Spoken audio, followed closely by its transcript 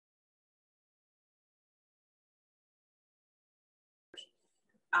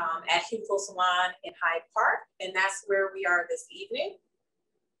at Huetiful Salon in Hyde Park, and that's where we are this evening.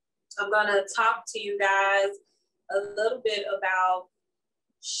 I'm gonna talk to you guys a little bit about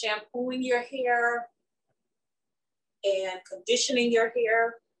shampooing your hair and conditioning your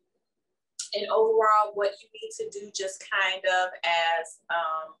hair, and overall what you need to do just kind of as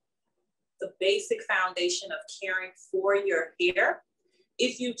the basic foundation of caring for your hair.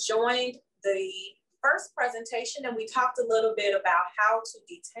 If you joined the first presentation, and we talked a little bit about how to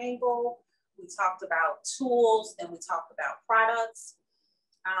detangle, we talked about tools, and we talked about products.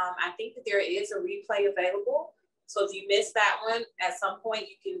 I think that there is a replay available. So if you missed that one, at some point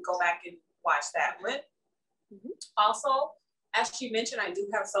you can go back and watch that one. Also, as she mentioned, I do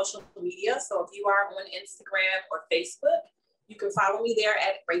have social media. So if you are on Instagram or Facebook, you can follow me there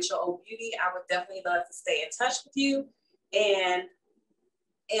at Rachel O Beauty. I would definitely love to stay in touch with you and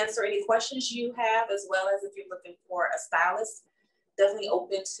answer any questions you have, as well as if you're looking for a stylist. Definitely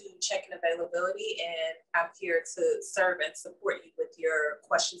open to checking availability, and I'm here to serve and support you with your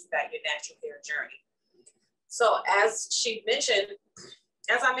questions about your natural hair journey. So as she mentioned,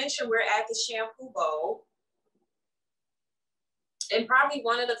 as I mentioned, we're at the shampoo bowl. And probably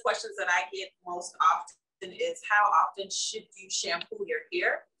one of the questions that I get most often is, how often should you shampoo your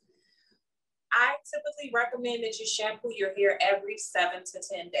hair? I typically recommend that you shampoo your hair every 7 to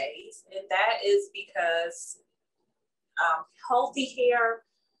 10 days. And that is because healthy hair,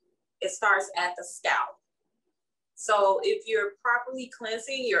 it starts at the scalp. So if you're properly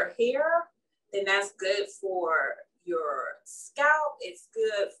cleansing your hair, then that's good for your scalp. It's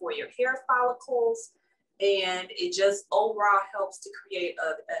good for your hair follicles. And it just overall helps to create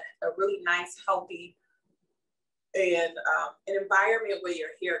a really nice, healthy, and an environment where your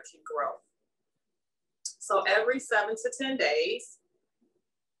hair can grow. So every 7 to 10 days.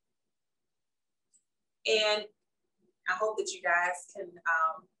 And I hope that you guys can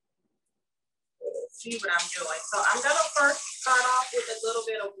see what I'm doing. So I'm gonna first start off with a little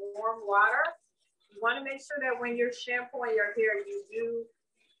bit of warm water. You wanna make sure that when you're shampooing your hair, you do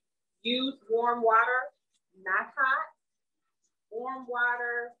use warm water, not hot. Warm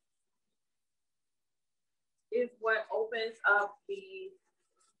water is what opens up the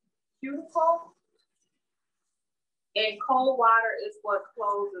cuticle, and cold water is what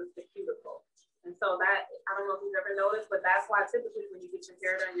closes the cuticle. And so that, I don't know if you've ever noticed, but that's why typically when you get your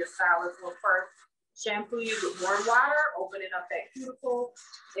hair done, your stylist will first shampoo you with warm water, opening up that cuticle,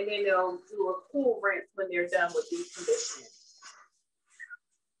 and then they'll do a cool rinse when they're done with deep conditioning.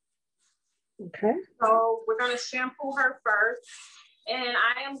 Okay. So we're going to shampoo her first, and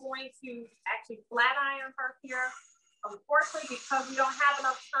I am going to actually flat iron her hair. Unfortunately, because we don't have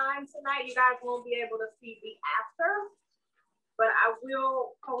enough time tonight, you guys won't be able to see the after, but I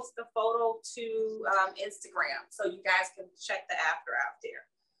will post the photo to Instagram so you guys can check the after out there.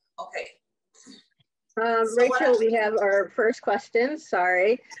 Okay. Rachel, we have our first question.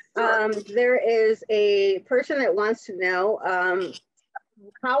 Sorry. Sure. There is a person that wants to know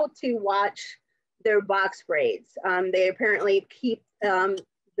how to watch their box braids. They apparently keep the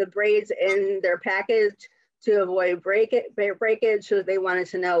braids in their package to avoid breakage. So they wanted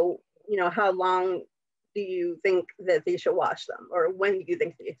to know, how long do you think that they should wash them, or when do you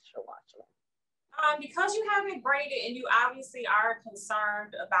think they should wash them? Because you have it braided and you obviously are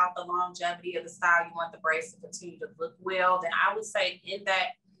concerned about the longevity of the style, you want the braids to continue to look well, then I would say in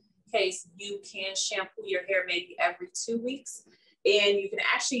that case, you can shampoo your hair maybe every 2 weeks. And you can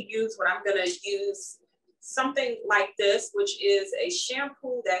actually use what I'm gonna use, something like this, which is a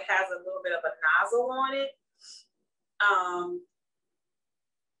shampoo that has a little bit of a nozzle on it.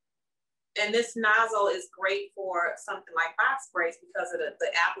 And this nozzle is great for something like box braids because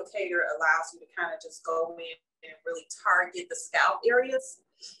the applicator allows you to kind of just go in and really target the scalp areas.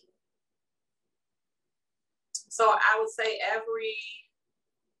 So I would say every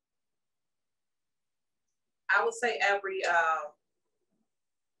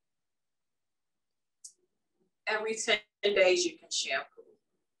 10 days you can shampoo.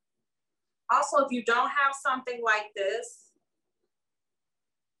 Also, if you don't have something like this,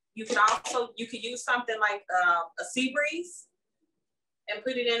 you could use something like a sea breeze and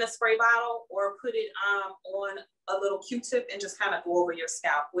put it in a spray bottle, or put it on a little Q-tip and just kind of go over your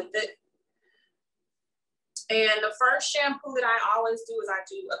scalp with it. And the first shampoo that I always do is I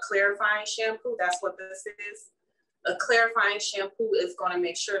do a clarifying shampoo. That's what this is. A clarifying shampoo is going to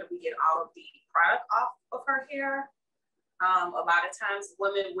make sure that we get all of the product off of her hair. A lot of times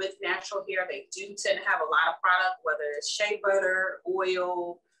women with natural hair, they do tend to have a lot of product, whether it's shea butter,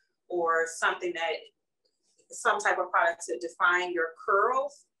 oil, or some type of product to define your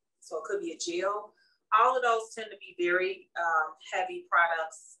curls. So it could be a gel, All of those tend to be very heavy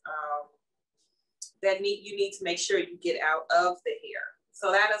products that you need to make sure you get out of the hair.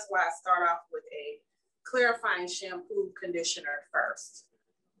 So that is why I start off with a clarifying shampoo conditioner first.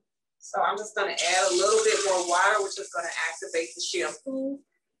 So I'm just going to add a little bit more water, which is going to activate the shampoo.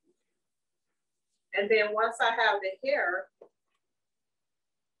 And then once I have the hair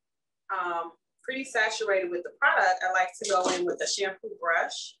pretty saturated with the product, I like to go in with a shampoo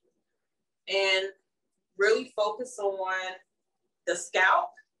brush and really focus on the scalp.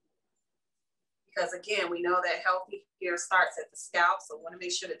 Because again, we know that healthy hair starts at the scalp. So I want to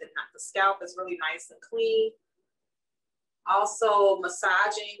make sure that the scalp is really nice and clean. Also,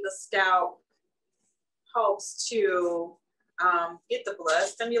 massaging the scalp helps to get the blood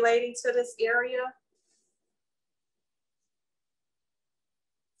stimulating to this area.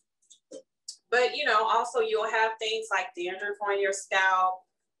 But, you know, also you'll have things like dandruff on your scalp,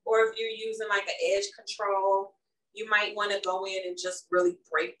 or if you're using like an edge control, you might want to go in and just really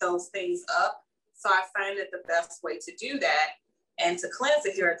break those things up. So I find that the best way to do that and to cleanse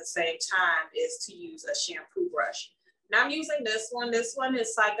the hair at the same time is to use a shampoo brush. Now I'm using this one. This one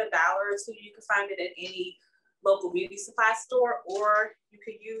is like $1 or $2. You can find it at any local beauty supply store, or you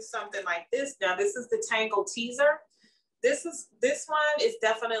could use something like this. Now this is the Tangle Teaser. This one is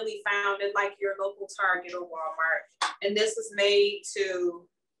definitely found in like your local Target or Walmart. And this is made to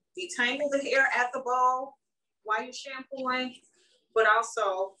detangle the hair at the ball while you're shampooing, but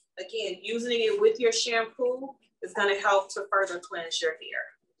also, again, using it with your shampoo is going to help to further cleanse your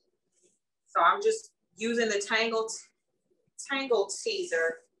hair. So I'm just using the Tangle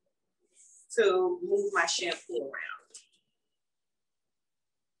Teaser to move my shampoo around.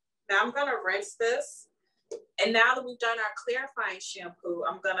 Now I'm going to rinse this. And now that we've done our clarifying shampoo,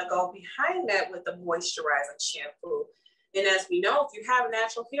 I'm going to go behind that with the moisturizing shampoo. And as we know, if you have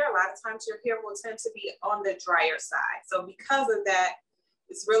natural hair, a lot of times your hair will tend to be on the drier side. So because of that,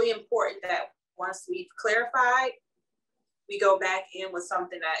 it's really important that once we've clarified, we go back in with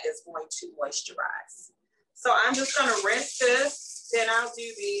something that is going to moisturize. So I'm just going to rinse this. Then I'll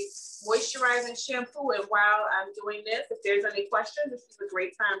do the moisturizing shampoo. And while I'm doing this, if there's any questions, this is a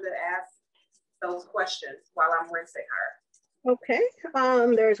great time to ask those questions while I'm rinsing her. Okay,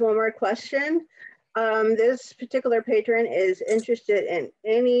 there's one more question. This particular patron is interested in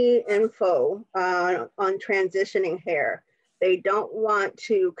any info on transitioning hair. They don't want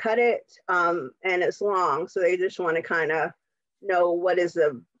to cut it and it's long, so they just want to kind of know what is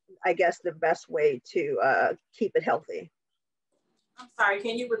I guess the best way to keep it healthy. I'm sorry,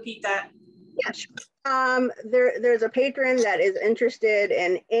 can you repeat that? Yeah, sure. There's a patron that is interested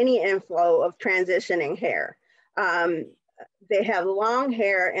in any inflow of transitioning hair. They have long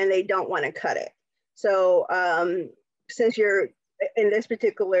hair and they don't want to cut it. So since you're in this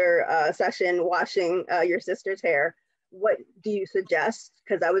particular session washing your sister's hair, what do you suggest?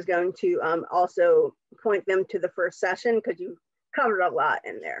 Because I was going to also point them to the first session because you covered a lot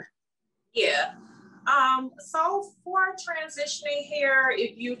in there. Yeah. So for transitioning hair,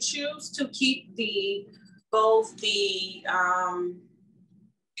 if you choose to keep both the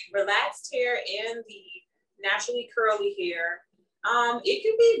relaxed hair and the naturally curly hair, it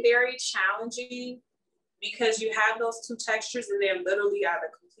can be very challenging because you have those two textures and they're literally are the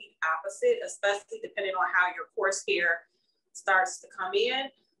complete opposite, especially depending on how your coarse hair starts to come in.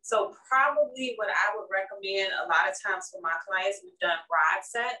 So probably what I would recommend a lot of times for my clients, we've done rod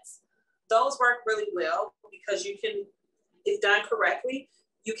sets. Those work really well because you can, if done correctly,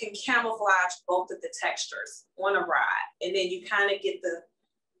 you can camouflage both of the textures on a rod. And then you kind of get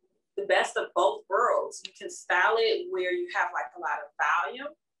the best of both worlds. You can style it where you have like a lot of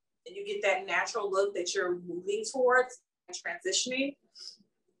volume and you get that natural look that you're moving towards and transitioning.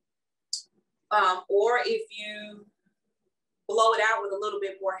 Or if you blow it out with a little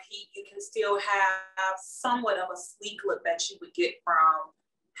bit more heat, you can still have somewhat of a sleek look that you would get from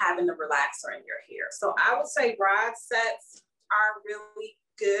having the relaxer in your hair. So I would say rod sets are really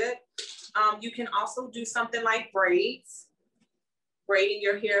good. You can also do something like braids, braiding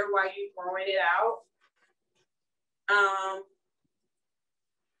your hair while you're growing it out.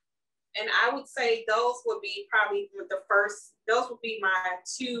 And I would say those would be probably those would be my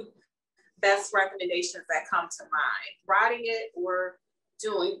two best recommendations that come to mind. Rodding it or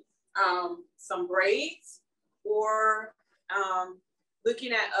doing some braids or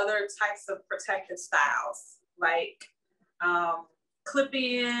looking at other types of protective styles like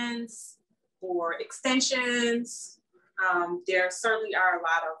clip-ins or extensions. There certainly are a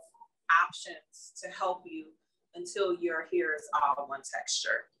lot of options to help you until your hair is all one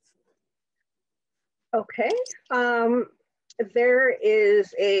texture. Okay. there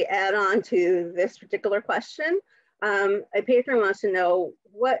is a add-on to this particular question. A patron wants to know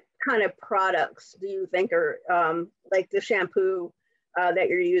what kind of products do you think are like the shampoo that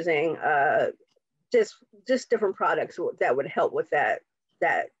you're using, just different products that would help with the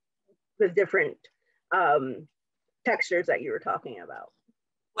different textures that you were talking about.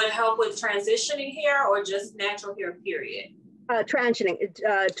 Would help with transitioning hair or just natural hair, period? Transitioning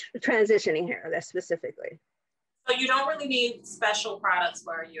hair, that's specifically. So you don't really need special products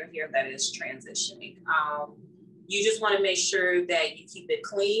for your hair that is transitioning. You just want to make sure that you keep it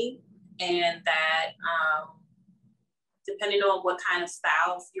clean and that depending on what kind of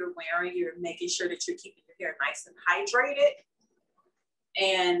styles you're wearing, you're making sure that you're keeping your hair nice and hydrated.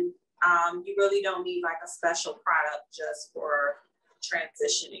 And you really don't need like a special product just for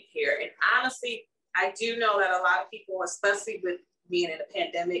transitioning hair. And honestly, I do know that a lot of people, especially with being in a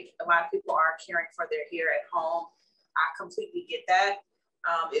pandemic, a lot of people are caring for their hair at home. I completely get that.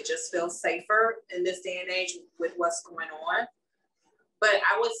 It just feels safer in this day and age with what's going on. But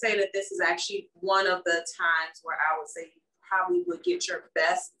I would say that this is actually one of the times where I would say you probably would get your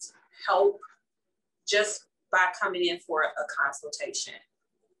best help just by coming in for a consultation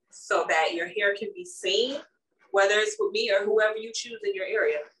so that your hair can be seen, whether it's with me or whoever you choose in your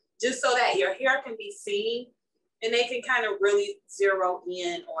area, just so that your hair can be seen and they can kind of really zero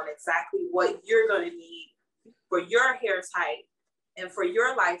in on exactly what you're going to need for your hair type and for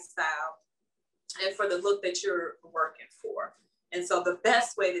your lifestyle and for the look that you're working for. And so the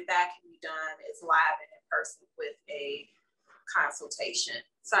best way that that can be done is live and in person with a consultation.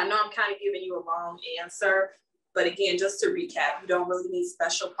 So I know I'm kind of giving you a long answer, but again, just to recap, you don't really need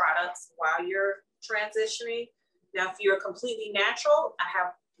special products while you're transitioning. Now, if you're completely natural, I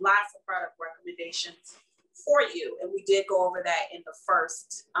have lots of product recommendations for you. And we did go over that in the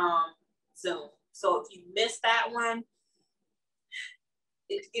first Zoom. So if you missed that one,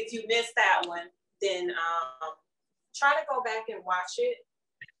 then try to go back and watch it.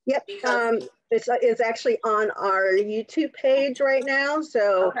 Yep, it's actually on our YouTube page right now.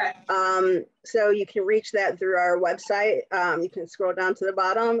 So, okay. So you can reach that through our website. You can scroll down to the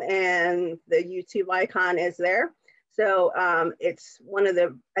bottom and the YouTube icon is there. So it's one of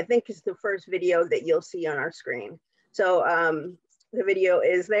the, I think it's the first video that you'll see on our screen. So the video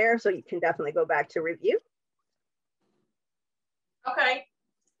is there, so you can definitely go back to review. Okay.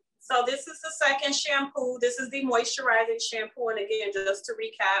 So this is the second shampoo. This is the moisturizing shampoo. And again, just to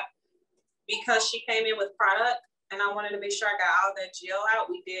recap, because she came in with product and I wanted to make sure I got all that gel out,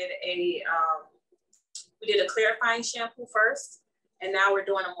 we did a clarifying shampoo first. And now we're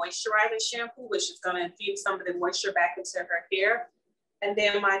doing a moisturizing shampoo, which is going to infuse some of the moisture back into her hair. And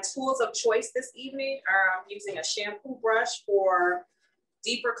then my tools of choice this evening are I'm using a shampoo brush for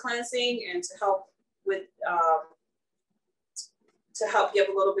deeper cleansing and to help with give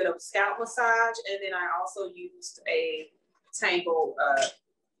a little bit of scalp massage. And then I also used a tangle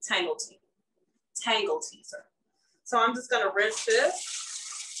teaser. So I'm just gonna rinse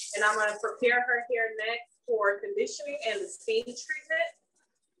this and I'm gonna prepare her hair next for conditioning and the steam treatment.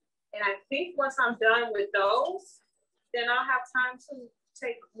 And I think once I'm done with those, then I'll have time to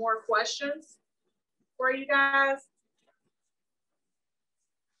take more questions for you guys.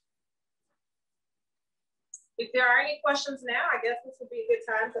 If there are any questions now, I guess this would be a good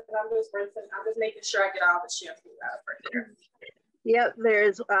time because I'm just making sure I get all the shampoo out of her hair. Yep,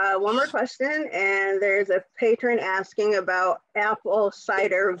 there's one more question, and there's a patron asking about apple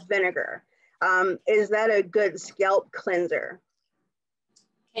cider vinegar. Is that a good scalp cleanser?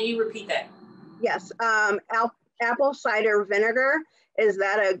 Can you repeat that? Yes, apple cider vinegar, is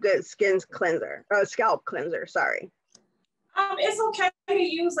that a good scalp cleanser, sorry. It's okay to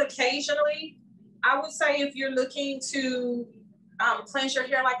use occasionally. I would say if you're looking to cleanse your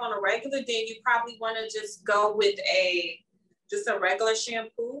hair like on a regular, then you probably want to just go with just a regular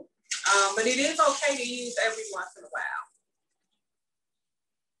shampoo. But it is okay to use every once in a while.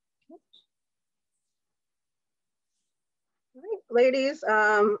 All right, ladies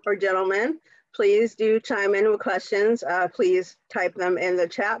or gentlemen, please do chime in with questions. Please type them in the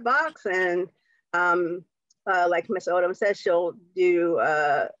chat box, and like Ms. Odom says, she'll do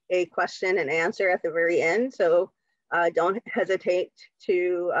a question and answer at the very end. So don't hesitate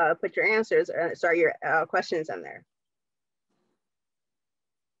to put your your questions in there.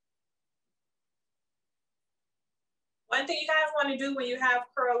 One thing you guys want to do when you have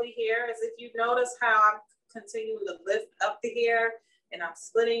curly hair is, if you notice how I'm continuing to lift up the hair and I'm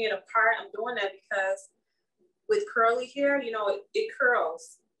splitting it apart, I'm doing that because with curly hair, you know, it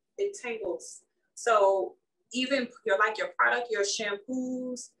curls, it tangles. So even your product, your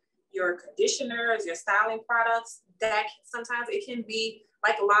shampoos, your conditioners, your styling products, that sometimes it can be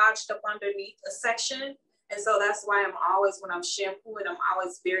like lodged up underneath a section. And so that's why I'm always, when I'm shampooing, I'm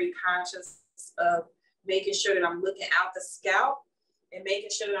always very conscious of making sure that I'm looking out the scalp and making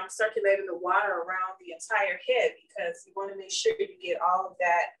sure that I'm circulating the water around the entire head, because you want to make sure you get all of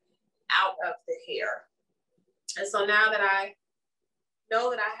that out of the hair. And so now that I know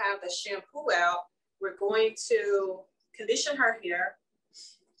that I have the shampoo out, we're going to condition her hair.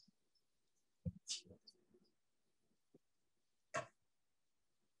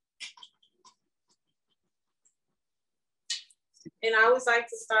 And I always like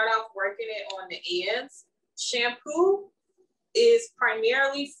to start off working it on the ends. Shampoo is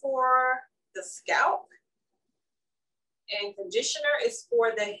primarily for the scalp, and conditioner is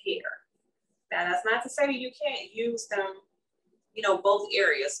for the hair. Now, that's not to say that you can't use them, you know, both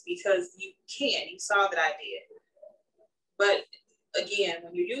areas, because you can. You saw that I did. But again,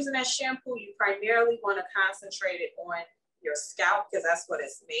 when you're using that shampoo, you primarily want to concentrate it on your scalp, because that's what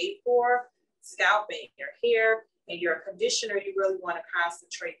it's made for, scalp and your hair. And your conditioner, you really want to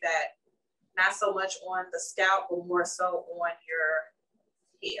concentrate that, not so much on the scalp, but more so on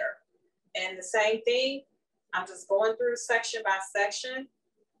your hair. And the same thing, I'm just going through section by section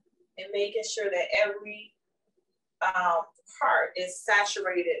and making sure that every part is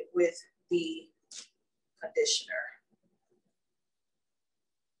saturated with the conditioner.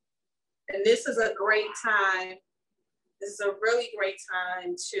 And this is a great time. This is a really great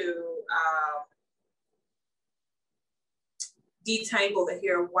time to detangle the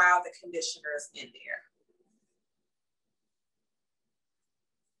hair while the conditioner is in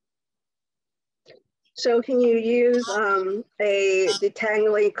there. So can you use a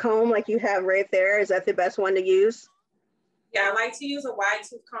detangling comb like you have right there? Is that the best one to use? Yeah, I like to use a wide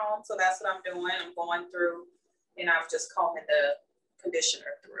tooth comb. So that's what I'm doing. I'm going through and I'm just combing the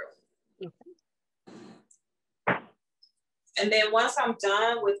conditioner through. Okay. And then once I'm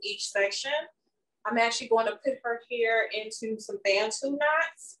done with each section, I'm actually going to put her hair into some bantu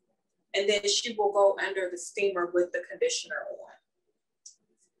knots, and then she will go under the steamer with the conditioner on.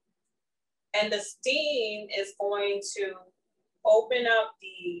 And the steam is going to open up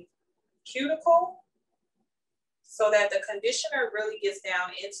the cuticle so that the conditioner really gets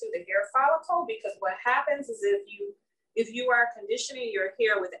down into the hair follicle, because what happens is if you are conditioning your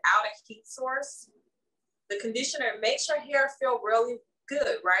hair without a heat source, the conditioner makes your hair feel really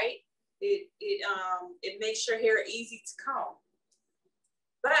good, right? It makes your hair easy to comb.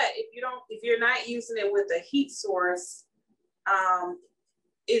 But if you're not using it with a heat source,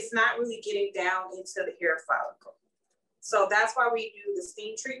 it's not really getting down into the hair follicle. So that's why we do the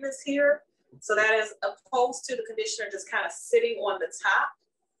steam treatments here. So that as opposed to the conditioner just kind of sitting on the top,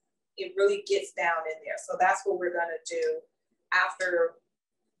 it really gets down in there. So that's what we're gonna do after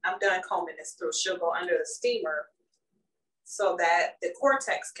I'm done combing this through. She'll go under the steamer so that the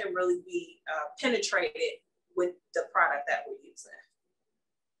cortex can really be penetrated with the product that we're using.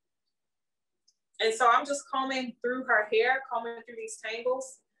 And so I'm just combing through her hair, combing through these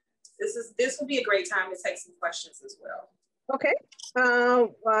tangles. This would be a great time to take some questions as well. Okay,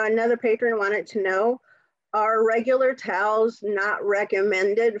 another patron wanted to know, are regular towels not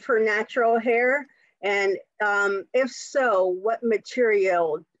recommended for natural hair? And if so, what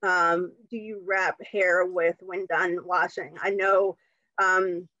material do you wrap hair with when done washing? I know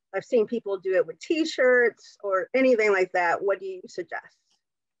I've seen people do it with t-shirts or anything like that. What do you suggest?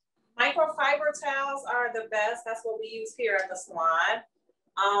 Microfiber towels are the best. That's what we use here at the salon.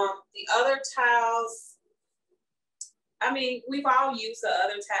 The other towels, I mean, we've all used the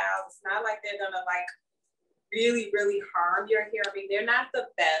other towels. It's not like they're gonna like really, really harm your hair. I mean, they're not the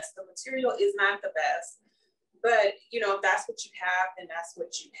best. The material is not the best, but you know, if that's what you have, then that's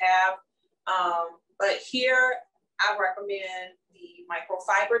what you have. But here, I recommend the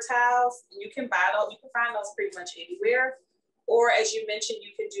microfiber towels. You can buy those, you can find those pretty much anywhere. Or as you mentioned,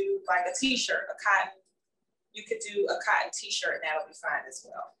 you could do like a t-shirt, a cotton, you could do a cotton t-shirt and that'll be fine as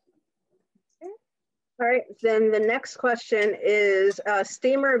well. Okay. All right, then the next question is,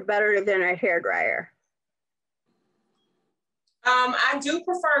 steamer better than a hair dryer? I do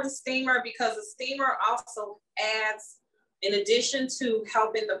prefer the steamer because the steamer also adds, in addition to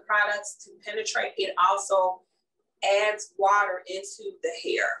helping the products to penetrate, it also adds water into the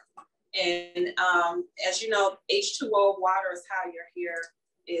hair. And as you know, H2O water is how your hair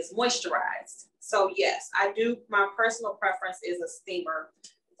is moisturized. So yes, I do, my personal preference is a steamer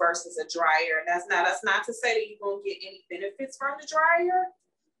versus a dryer. And that's not to say that you won't get any benefits from the dryer,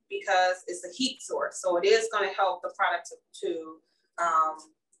 because it's a heat source. So it is going to help the product to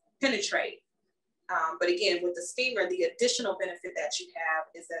penetrate. But again, with the steamer, the additional benefit that you have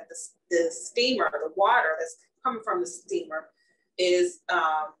is that the steamer, the water that's coming from the steamer is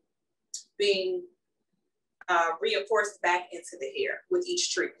being reinforced back into the hair with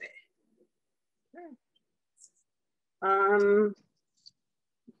each treatment.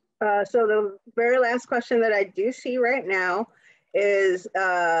 So the very last question that I do see right now is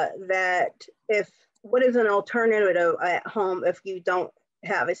that what is an alternative at home if you don't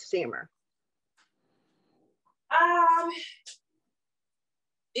have a steamer?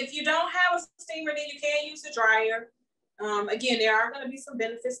 If you don't have a steamer, then you can use the dryer. Again, there are going to be some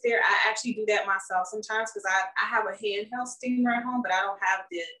benefits there. I actually do that myself sometimes because I have a handheld steamer at home, but I don't have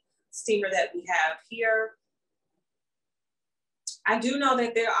the steamer that we have here. I do know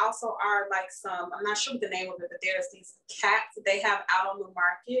that there also are like some, I'm not sure what the name of it, but there's these caps that they have out on the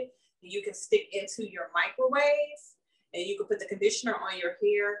market that you can stick into your microwave, and you can put the conditioner on your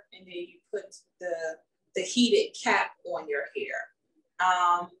hair, and then you put the heated cap on your hair.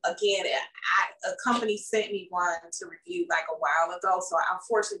 Again, a company sent me one to review like a while ago. So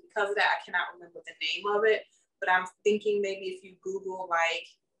unfortunately, because of that, I cannot remember the name of it, but I'm thinking maybe if you Google like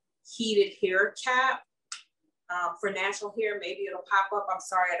heated hair cap for natural hair, maybe it'll pop up. I'm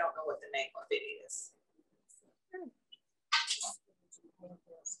sorry, I don't know what the name of it is.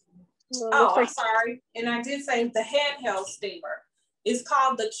 Well, I'm sorry. And I did say the handheld steamer is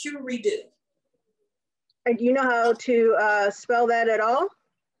called the Q Redo. And do you know how to spell that at all?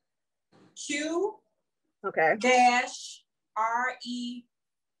 Q. Okay. Dash R-E-D-E-W.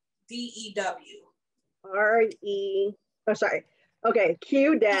 R-E. Oh, sorry. Okay.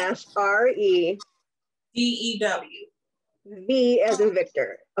 Q dash R-E. D-E-W. V as in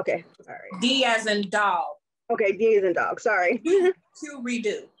Victor. Okay. All right. D as in dog. Okay. D as in dog. Sorry. Q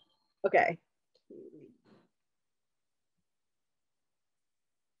Redo. Okay.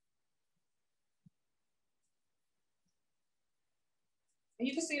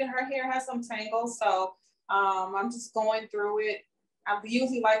 You can see that her hair has some tangles, so I'm just going through it. I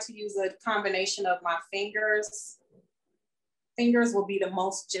usually like to use a combination of my fingers. Fingers will be the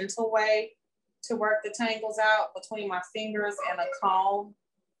most gentle way to work the tangles out between my fingers and a comb.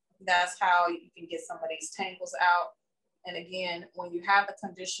 That's how you can get some of these tangles out. And again, when you have the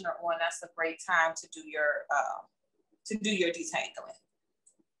conditioner on, that's a great time to do your detangling.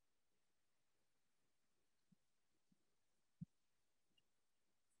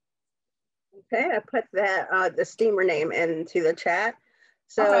 Okay, I put that the steamer name into the chat.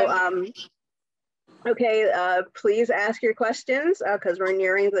 So, okay, please ask your questions because we're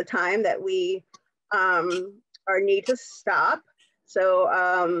nearing the time that we need to stop.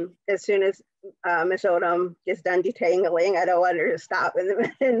 So as soon as Ms. Odom gets done detangling, I don't want her to stop in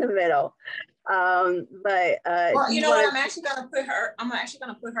the middle. Well, you know what? I'm actually gonna put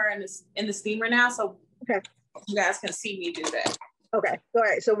her in the steamer now, so okay, you guys can see me do that. Okay, all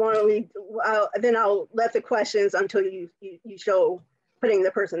right. So why don't we? Then I'll let the questions until you show putting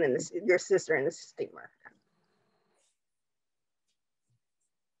the person in your sister in the steamer.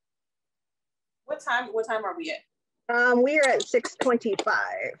 What time are we at? We are at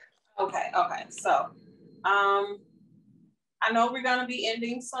 6:25. Okay. So, I know we're gonna be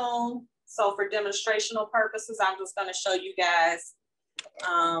ending soon. So for demonstrational purposes, I'm just gonna show you guys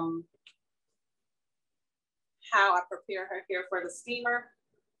how I prepare her hair for the steamer.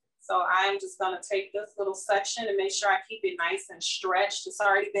 So I'm just gonna take this little section and make sure I keep it nice and stretched. It's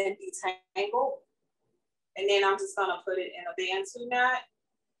already been detangled. And then I'm just gonna put it in a Bantu knot.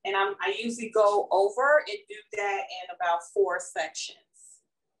 And I usually go over and do that in about 4 sections.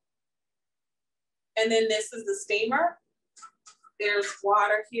 And then this is the steamer. There's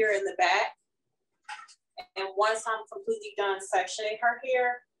water here in the back. And once I'm completely done sectioning her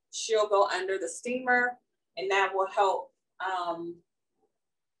hair, she'll go under the steamer, and that will help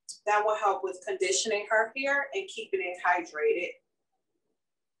with conditioning her hair and keeping it hydrated.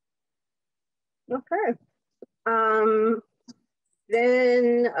 Okay.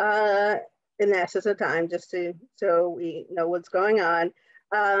 Then in the essence of time, just so we know what's going on,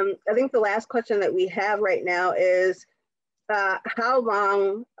 I think the last question that we have right now is how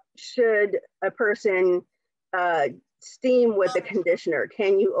long should a person steam with the conditioner?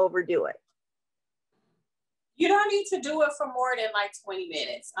 Can you overdo it? You don't need to do it for more than like 20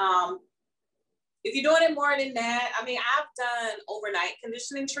 minutes. If you're doing it more than that, I mean, I've done overnight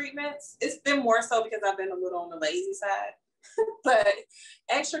conditioning treatments. It's been more so because I've been a little on the lazy side. But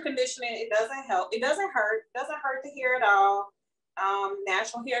extra conditioning, it doesn't help. It doesn't hurt. It doesn't hurt the hair at all.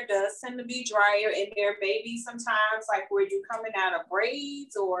 Natural hair does tend to be drier, and there may be sometimes like where you're coming out of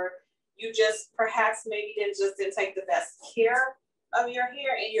braids, or you just perhaps maybe didn't take the best care of your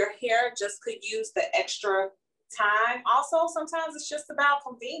hair, and your hair just could use the extra time. Also, sometimes it's just about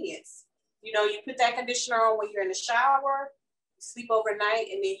convenience. You know, you put that conditioner on when you're in the shower, sleep overnight,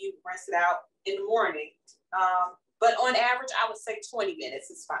 and then you rinse it out in the morning. But on average, I would say 20 minutes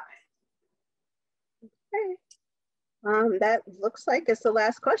is fine. Okay. That looks like it's the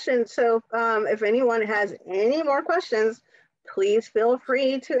last question. So if anyone has any more questions, please feel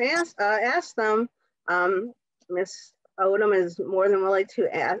free to ask them. Ms. Odom is more than willing to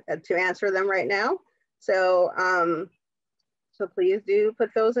answer them right now. So, so please do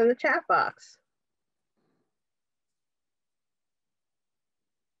put those in the chat box.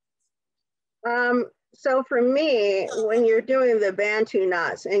 So for me, when you're doing the Bantu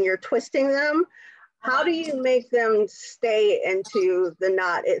knots and you're twisting them, how do you make them stay into the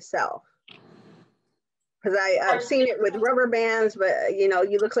knot itself? Because I've seen it with rubber bands, but you know,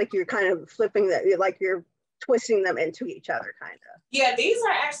 you look like you're kind of flipping that, like you're twisting them into each other, kind of. Yeah, these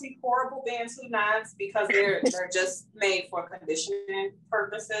are actually horrible Bantu knots because they're just made for conditioning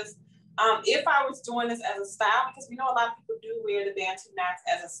purposes. If I was doing this as a style, because we know a lot of people do wear the Bantu knots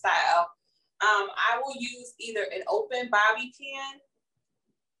as a style, I will use either an open bobby pin,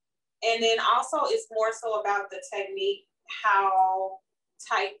 and then also it's more so about the technique, how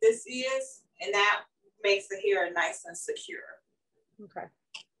tight this is, and that makes the hair nice and secure. Okay.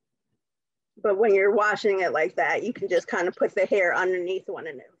 But when you're washing it like that, you can just kind of put the hair underneath one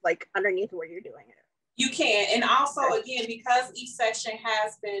and like underneath where you're doing it. You can, and also again, because each section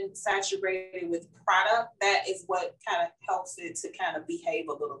has been saturated with product, that is what kind of helps it to kind of behave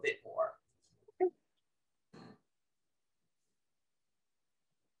a little bit more.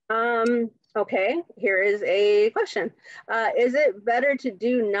 Okay, here is a question. Is it better to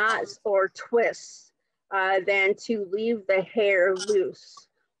do knots or twists than to leave the hair loose?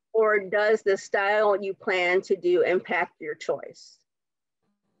 Or does the style you plan to do impact your choice?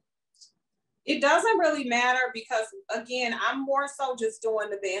 It doesn't really matter because again, I'm more so just doing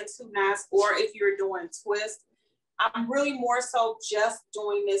the Bantu knots, or if you're doing twists, I'm really more so just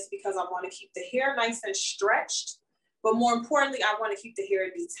doing this because I want to keep the hair nice and stretched. But more importantly, I want to keep the hair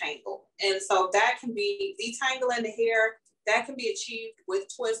detangled. And so that can be detangling the hair, that can be achieved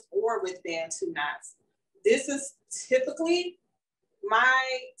with twist or with Bantu knots. This is typically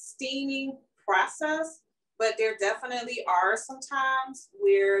my steaming process, but there definitely are some times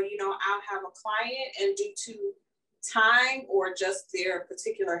where, you know, I'll have a client and due to time or just their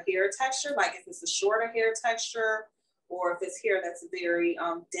particular hair texture, like if it's a shorter hair texture, or if it's hair that's very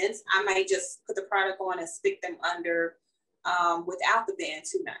dense, I might just put the product on and stick them under without the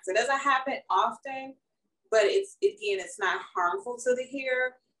Bantu knots. It doesn't happen often, but it's not harmful to the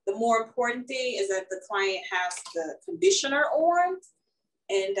hair. The more important thing is that the client has the conditioner on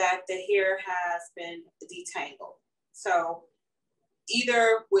and that the hair has been detangled. So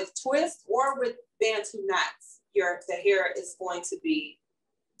either with twist or with Bantu knots, the hair is going to be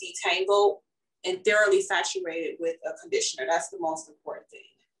detangled and thoroughly saturated with a conditioner. That's the most important thing.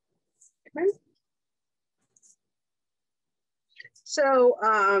 Okay. So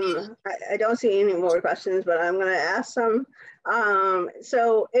I don't see any more questions, but I'm gonna ask some.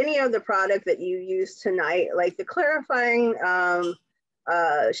 So any of the product that you use tonight, like the clarifying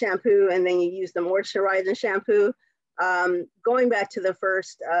shampoo, and then you use the moisturizing shampoo, going back to the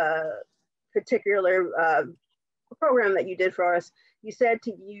first particular program that you did for us, you said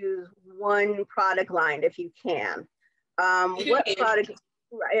to use one product line if you can.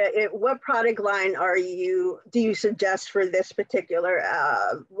 What product line do you suggest for this particular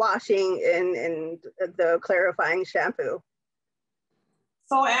washing and the clarifying shampoo?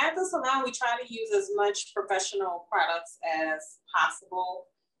 So at the salon, we try to use as much professional products as possible.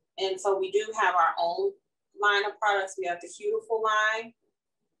 And so we do have our own line of products. We have the Huetiful line,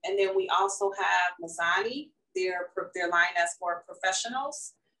 and then we also have Mazzani, their line that's for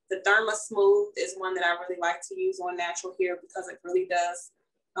professionals. The Therma Smooth is one that I really like to use on natural hair because it really does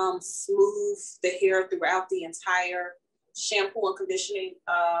smooth the hair throughout the entire shampoo and conditioning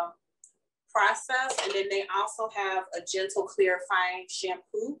process. And then they also have a gentle clarifying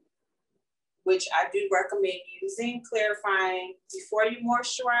shampoo, which I do recommend using, clarifying before you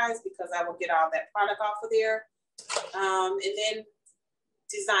moisturize because I will get all that product off of there. And then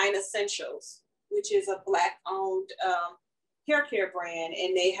Design Essentials, which is a Black-owned hair care brand,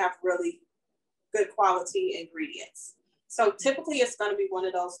 and they have really good quality ingredients. So typically it's going to be one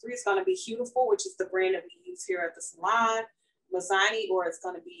of those three. It's going to be Huetiful, which is the brand that we use here at the salon, Mazzani, or it's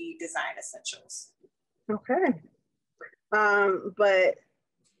going to be Design Essentials. Okay. But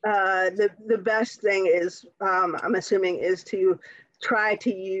the best thing is, I'm assuming, is to try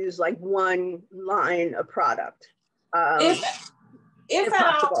to use like one line of product. If at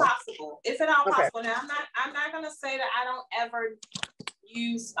all possible. If at all okay. possible. Now I'm not gonna say that I don't ever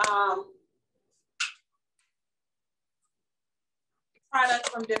use products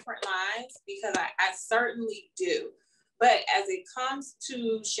from different lines because I certainly do. But as it comes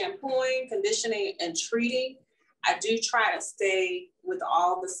to shampooing, conditioning, and treating, I do try to stay with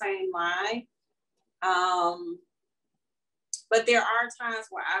all the same line. But there are times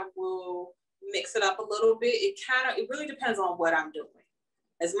where I will mix it up a little bit. It really depends on what I'm doing.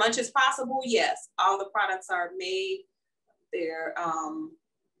 As much as possible, yes, all the products are made, they're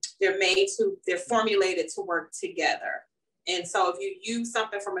formulated to work together. And so if you use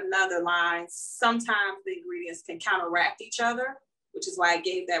something from another line, sometimes the ingredients can counteract each other, which is why I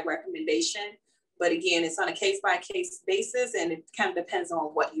gave that recommendation. But again, it's on a case-by-case basis, and it kind of depends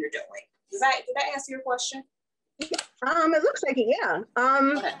on what you're doing. Did that answer your question? It looks like it, yeah.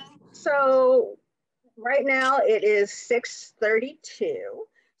 Okay. So right now it is 6:32.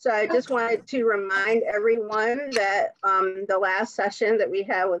 So I just wanted to remind everyone that the last session that we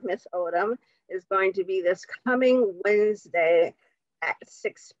have with Miss Odem is going to be this coming Wednesday at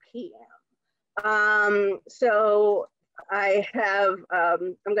 6 p.m. So I have,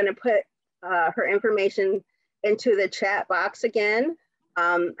 I'm going to put her information into the chat box again.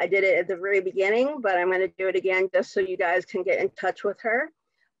 I did it at the very beginning, but I'm going to do it again just so you guys can get in touch with her.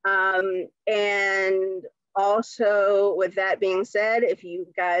 And also, with that being said, if you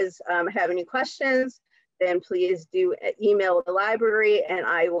guys have any questions, then please do email the library and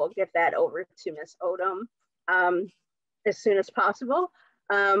I will get that over to Miss Odem as soon as possible.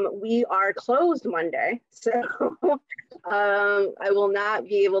 We are closed Monday, so I will not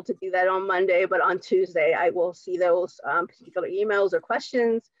be able to do that on Monday, but on Tuesday, I will see those particular emails or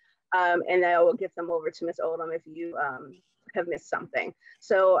questions, and I will get them over to Miss Odem if you have missed something.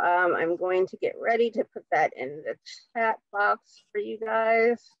 So I'm going to get ready to put that in the chat box for you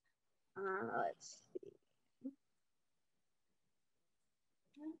guys. Let's see.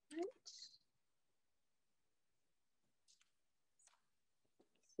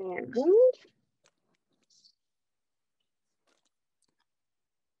 And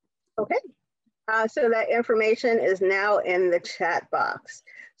okay, so that information is now in the chat box.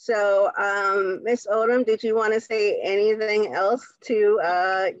 So Miss Odem, did you want to say anything else to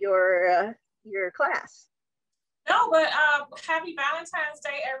your class? No, but happy Valentine's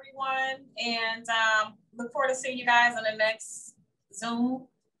Day, everyone. And look forward to seeing you guys on the next Zoom.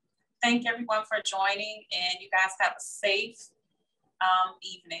 Thank everyone for joining, and you guys have a safe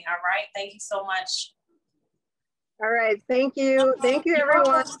evening. All right. Thank you so much. All right. Thank you. Thank you,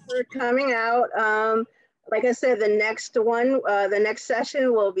 everyone, for coming out. Like I said, the next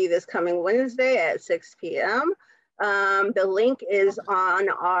session will be this coming Wednesday at 6 p.m. The link is on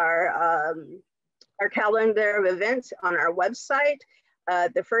our calendar of events on our website.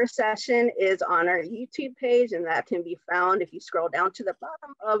 The first session is on our YouTube page, and that can be found if you scroll down to the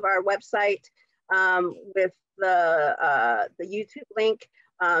bottom of our website with the YouTube link.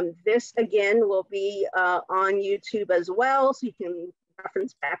 This again will be on YouTube as well, so you can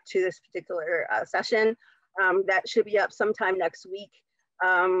reference back to this particular session. That should be up sometime next week.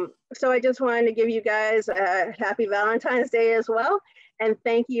 So I just wanted to give you guys a happy Valentine's Day as well. And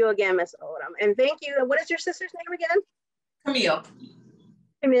thank you again, Miss Odem. And thank you, what is your sister's name again? Camille.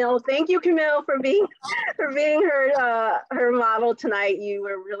 Camille, thank you, Camille, for being her model tonight. You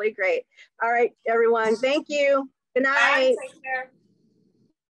were really great. All right, everyone, thank you. Good night. Bye. Take care.